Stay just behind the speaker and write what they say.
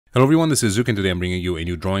Hello everyone, this is Zooc and today I'm bringing you a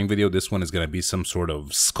new drawing video. This one is going to be some sort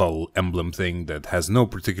of skull emblem thing that has no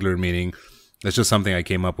particular meaning. It's just something I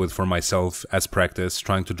came up with for myself as practice,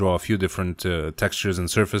 trying to draw a few different textures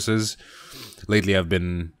and surfaces. Lately I've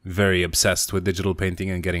been very obsessed with digital painting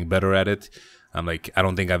and getting better at it. I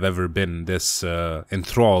don't think I've ever been this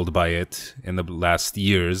enthralled by it in the last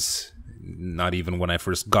years, not even when I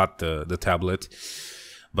first got the tablet.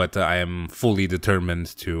 But I am fully determined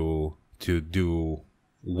to do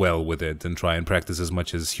well with it and try and practice as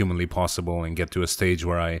much as humanly possible and get to a stage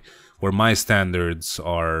where my standards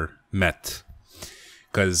are met.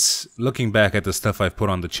 Because looking back at the stuff I've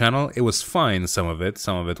put on the channel, it was fine, some of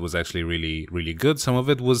it was actually really good, some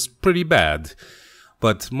of it was pretty bad,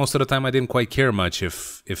 but most of the time I didn't quite care much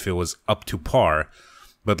if it was up to par.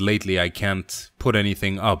 But lately I can't put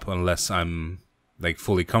anything up unless I'm like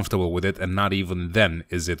fully comfortable with it, and not even then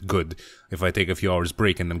is it good. If I take a few hours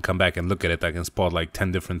break and then come back and look at it, I can spot like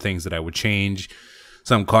 10 different things that I would change.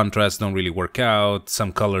 Some contrasts don't really work out,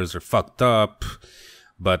 some colors are fucked up,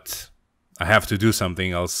 but I have to do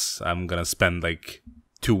something, else I'm gonna spend like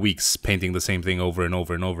 2 weeks painting the same thing over and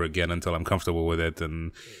over and over again until I'm comfortable with it,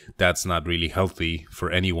 and that's not really healthy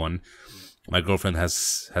for anyone. My girlfriend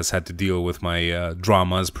has had to deal with my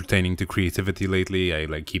dramas pertaining to creativity lately. I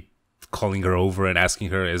like keep calling her over and asking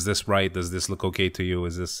her, is this right? Does this look okay to you?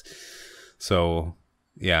 Is this... So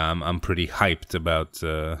yeah, I'm pretty hyped about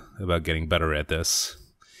getting better at this.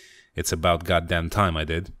 It's about goddamn time I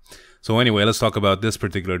did. So anyway, let's talk about this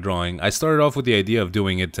particular drawing. I started off with the idea of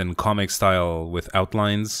doing it in comic style with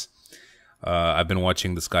outlines. I've been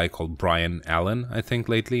watching this guy called Brian Allen, I think,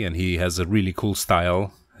 lately, and he has a really cool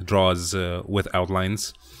style, draws with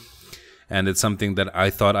outlines. And it's something that I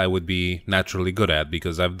thought I would be naturally good at,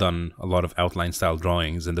 because I've done a lot of outline style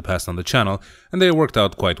drawings in the past on the channel, and they worked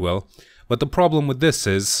out quite well. But the problem with this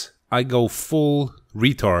is, I go full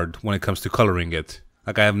retard when it comes to coloring it.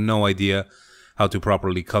 Like, I have no idea how to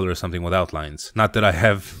properly color something with outlines. Not that I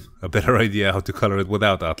have a better idea how to color it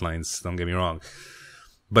without outlines, don't get me wrong.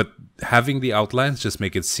 But having the outlines just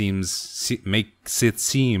makes it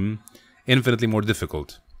seem infinitely more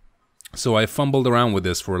difficult. So I fumbled around with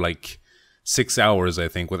this for like 6 hours, I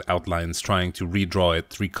think, with outlines, trying to redraw it,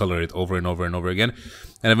 recolor it over and over and over again.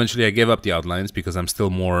 And eventually I gave up the outlines because I'm still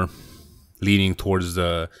more leaning towards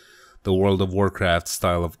the World of Warcraft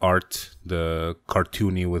style of art, the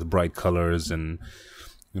cartoony with bright colors and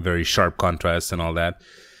very sharp contrast and all that.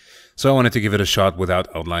 So I wanted to give it a shot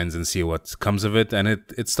without outlines and see what comes of it, and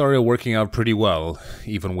it started working out pretty well,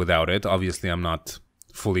 even without it. Obviously, I'm not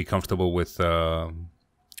fully comfortable with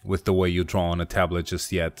the way you draw on a tablet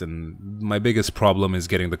just yet, and my biggest problem is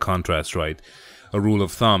getting the contrast right. A rule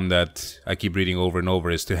of thumb that I keep reading over and over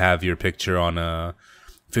is to have your picture on a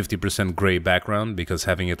 50% gray background, because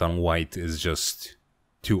having it on white is just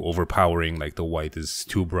too overpowering. Like, the white is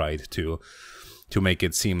too bright to make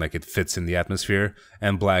it seem like it fits in the atmosphere,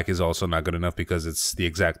 and black is also not good enough because it's the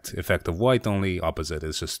exact effect of white, only opposite.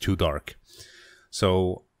 It's just too dark.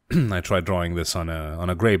 So I tried drawing this on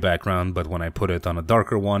a gray background, but when I put it on a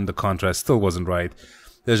darker one, the contrast still wasn't right.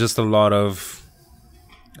 There's just a lot of...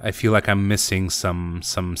 I feel like I'm missing some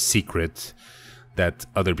secret that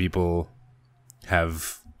other people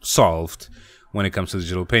have solved when it comes to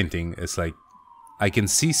digital painting. It's like, I can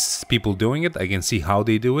see people doing it, I can see how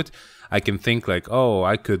they do it, I can think like, oh,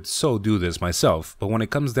 I could so do this myself, but when it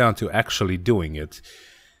comes down to actually doing it,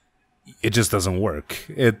 it just doesn't work.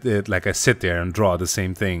 It like, I sit there and draw the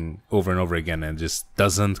same thing over and over again and it just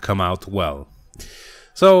doesn't come out well.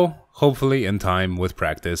 So hopefully in time, with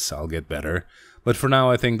practice, I'll get better. But for now,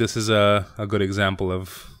 I think this is a good example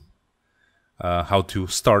of how to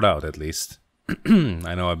start out, at least.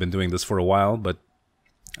 I know I've been doing this for a while, but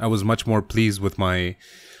I was much more pleased with my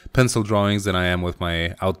pencil drawings than I am with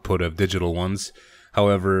my output of digital ones.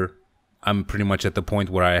 However, I'm pretty much at the point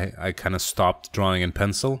where I kind of stopped drawing in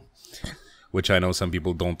pencil, which I know some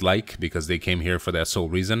people don't like because they came here for that sole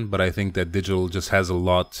reason, but I think that digital just has a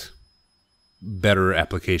lot better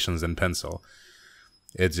applications than pencil.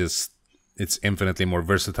 It's infinitely more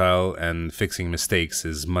versatile, and fixing mistakes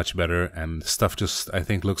is much better, and stuff just, I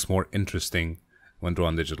think, looks more interesting when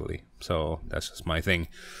drawn digitally. So that's just my thing.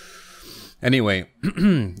 Anyway,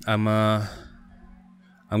 I'm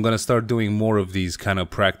gonna start doing more of these kind of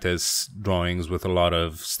practice drawings with a lot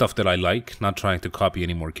of stuff that I like, not trying to copy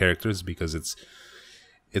any more characters, because it's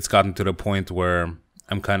gotten to the point where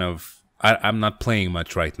I'm not playing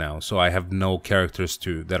much right now, so I have no characters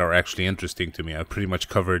that are actually interesting to me. I've pretty much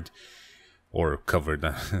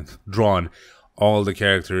drawn all the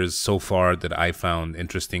characters so far that I found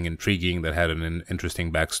interesting, intriguing, that had an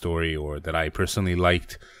interesting backstory, or that I personally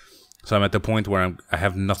liked. So I'm at the point where I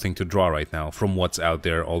have nothing to draw right now from what's out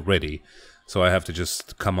there already. So I have to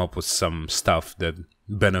just come up with some stuff that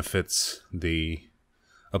benefits the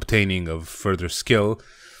obtaining of further skill,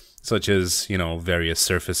 such as, you know, various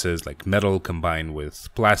surfaces like metal combined with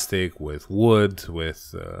plastic, with wood,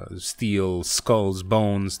 with steel, skulls,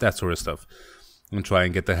 bones, that sort of stuff. And try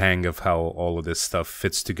and get the hang of how all of this stuff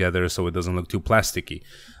fits together so it doesn't look too plasticky.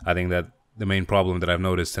 I think that the main problem that I've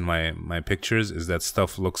noticed in my pictures is that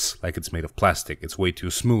stuff looks like it's made of plastic. It's way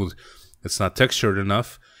too smooth. It's not textured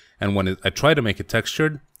enough. And when I try to make it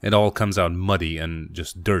textured, it all comes out muddy and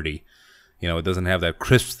just dirty. You know, it doesn't have that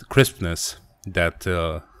crispness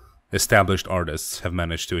that established artists have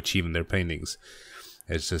managed to achieve in their paintings.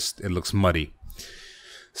 It's just, it looks muddy.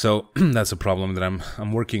 So that's a problem that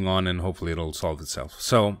I'm working on, and hopefully it'll solve itself.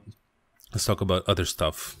 So let's talk about other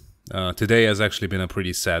stuff. Today has actually been a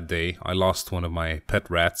pretty sad day. I lost one of my pet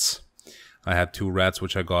rats. I had 2 rats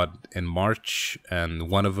which I got in March, and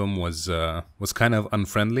one of them was kind of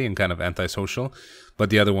unfriendly and kind of antisocial, but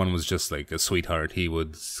the other one was just like a sweetheart. He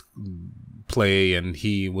would play and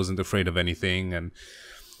he wasn't afraid of anything, and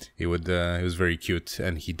he was very cute,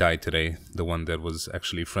 and he died today, the one that was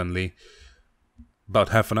actually friendly. About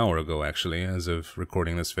half an hour ago, actually, as of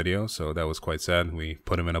recording this video, so that was quite sad. We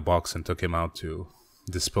put him in a box and took him out to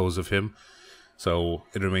dispose of him. So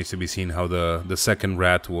it remains to be seen how the second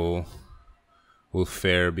rat will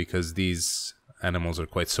fare, because these animals are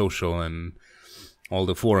quite social, and all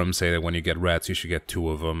the forums say that when you get rats, you should get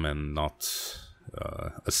 2 of them and not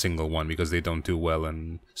a single one, because they don't do well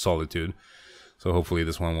in solitude. So hopefully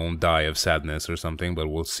this one won't die of sadness or something, but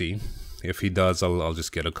we'll see. If he does, I'll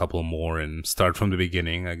just get a couple more and start from the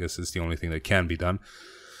beginning. I guess it's the only thing that can be done.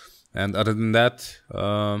 And other than that,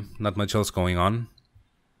 not much else going on.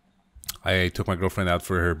 I took my girlfriend out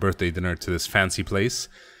for her birthday dinner to this fancy place.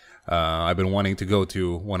 I've been wanting to go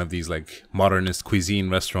to one of these like modernist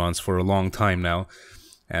cuisine restaurants for a long time now,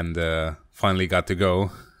 and finally got to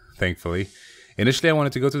go, thankfully. Initially I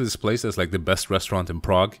wanted to go to this place that's like the best restaurant in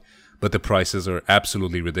Prague, but the prices are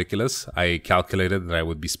absolutely ridiculous. I calculated that I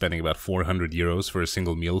would be spending about 400 euros for a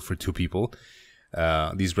single meal for 2 people.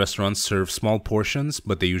 These restaurants serve small portions,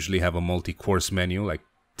 but they usually have a multi-course menu, like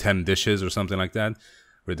 10 dishes or something like that.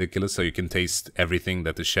 Ridiculous, so you can taste everything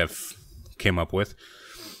that the chef came up with.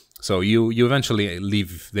 So you eventually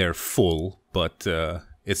leave there full, but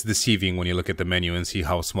it's deceiving when you look at the menu and see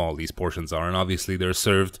how small these portions are. And obviously they're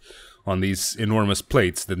served on these enormous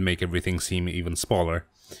plates that make everything seem even smaller.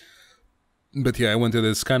 But yeah, I went to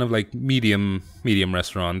this kind of like medium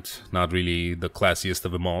restaurant, not really the classiest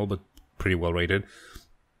of them all, but pretty well rated.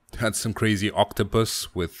 Had some crazy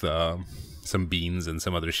octopus with some beans and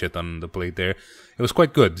some other shit on the plate there. It was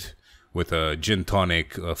quite good, with a gin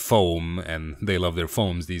tonic, foam, and they love their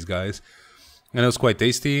foams, these guys. And it was quite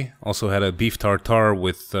tasty. Also had a beef tartare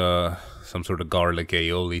with some sort of garlic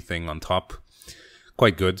aioli thing on top.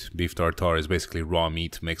 Quite good. Beef tartare is basically raw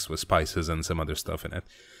meat mixed with spices and some other stuff in it.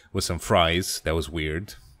 With some fries. That was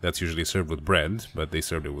weird. That's usually served with bread, but they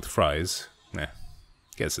served it with fries.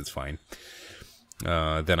 Guess it's fine.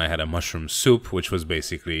 Then I had a mushroom soup, which was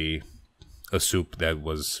basically a soup that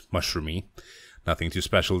was mushroomy. Nothing too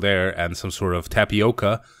special there. And some sort of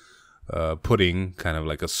tapioca pudding, kind of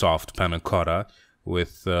like a soft panna cotta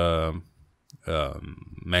with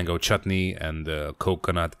mango chutney and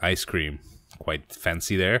coconut ice cream. Quite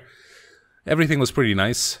fancy there. Everything was pretty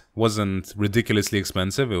nice. Wasn't ridiculously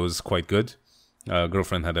expensive. It was quite good.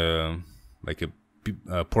 Girlfriend had a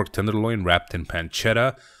pork tenderloin wrapped in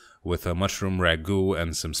pancetta with a mushroom ragu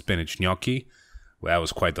and some spinach gnocchi. Well, that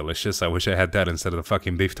was quite delicious. I wish I had that instead of the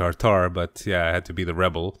fucking beef tartare, but yeah, I had to be the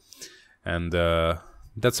rebel. And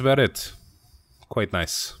that's about it. Quite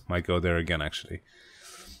nice. Might go there again, actually.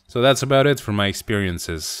 So that's about it for my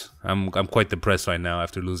experiences. I'm quite depressed right now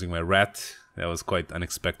after losing my rat. That was quite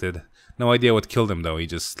unexpected. No idea what killed him, though. He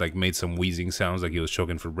just like made some wheezing sounds like he was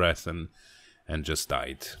choking for breath and just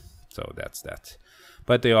died. So that's that.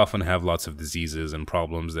 But they often have lots of diseases and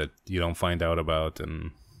problems that you don't find out about,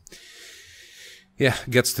 and yeah,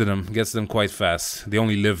 gets them quite fast. They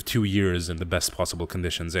only live 2 years in the best possible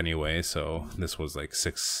conditions anyway, so this was like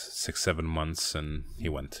 7 months and he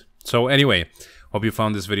went. So anyway, hope you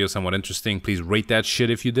found this video somewhat interesting. Please rate that shit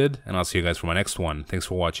if you did, and I'll see you guys for my next one. Thanks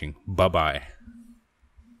for watching. Bye-bye.